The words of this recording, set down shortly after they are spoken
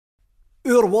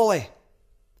Our Wullie.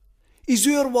 He's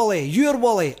our Wullie, your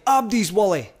Wullie, Abdi's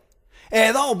Wullie.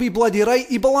 That'll be bloody right,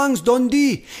 he belongs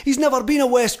Dundee. He's never been a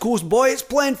West Coast boy, it's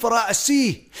plain for her to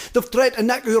see. They've tried to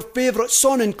nick our favourite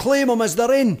son and claim him as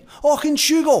their in. Och and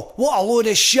Shugo, what a load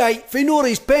of shite, fae nor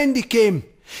his pen he came.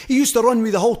 He used to run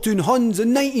with the Hultoon Huns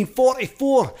in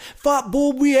 1944. Fat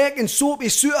Bob wee Eck and soapy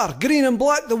suitor, green and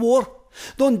black the war.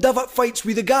 Don divot fights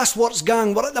with the Gasworks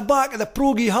gang were at the back of the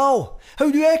Progie Hall. How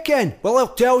do you ken? Well, I'll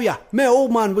tell ya, my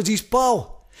old man was his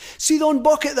pal. See yon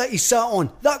bucket that he sat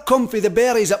on, that come fae the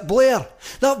berries at Blair.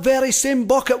 That very same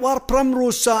bucket where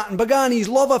Primrose sat and began his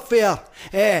love affair.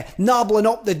 Nabbling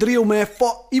up the drill me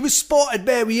foot, he was spotted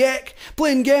by wee Eck,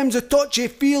 playing games of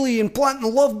touchy-feely and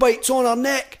planting love bites on her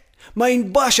neck.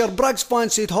 Mind Basher Briggs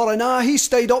fancied her and he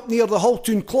stayed up near the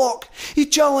Hultoon clock. He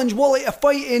challenged Wullie to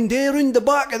fight in day round the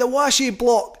back of the Washy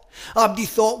block. Abdi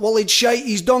thought Wullie'd shite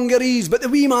his dungarees, but the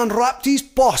wee man rapped his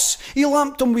puss. He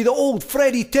lamped him with the old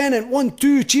Freddie Tennant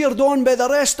 1-2, cheered on by the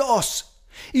rest of us.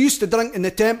 He used to drink in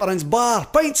the Temperance bar,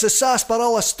 pints of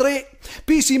sarsaparilla straight.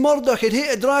 PC Murdoch had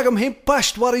hate to drag him home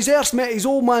pished where his arse met his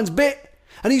old man's bit.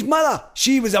 And his mother,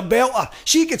 she was a belter,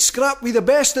 she could scrap with the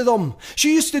best of them.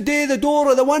 She used to day the door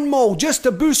of the windmill just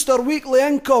to boost her weekly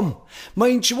income.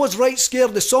 Mind, she was right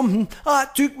scared of something, all it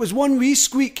took was one wee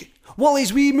squeak.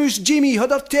 Wullie's wee moose Jimmy had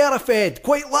her terrified,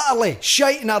 quite literally,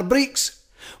 shiting her breeks.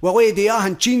 Well, day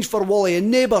hadn't changed for Wullie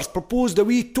and neighbours proposed a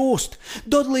wee toast.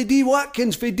 Dudley D.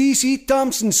 Watkins fae DC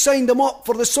Thompson signed him up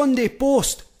for the Sunday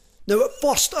Post. Now at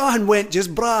first Ahan went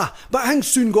just bra, but things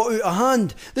soon got out of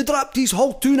hand. They dropped his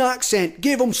Hultoon accent,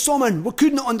 gave him summon we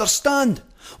couldn't understand.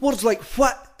 Words like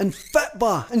whit and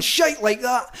fitba and shite like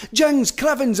that, jings,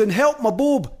 crivens and help my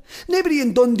bob. Nobody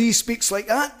in Dundee speaks like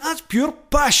that, that's pure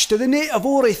pish to the native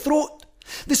Ori throat.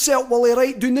 They set Wullie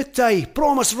right down the tie,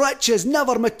 promised riches,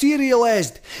 never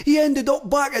materialised. He ended up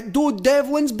back at Dode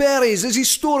Devlin's berries as his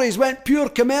stories went pure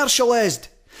commercialised.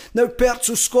 Now perts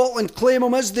of Scotland claim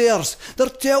him as theirs. They're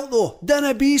telt though,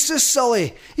 dinna be so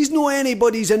silly. He's no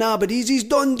anybody's in Aberdeen's, he's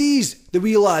Dundee's. The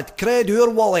wee lad cred our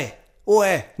Wullie.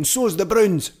 And so's the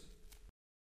Browns.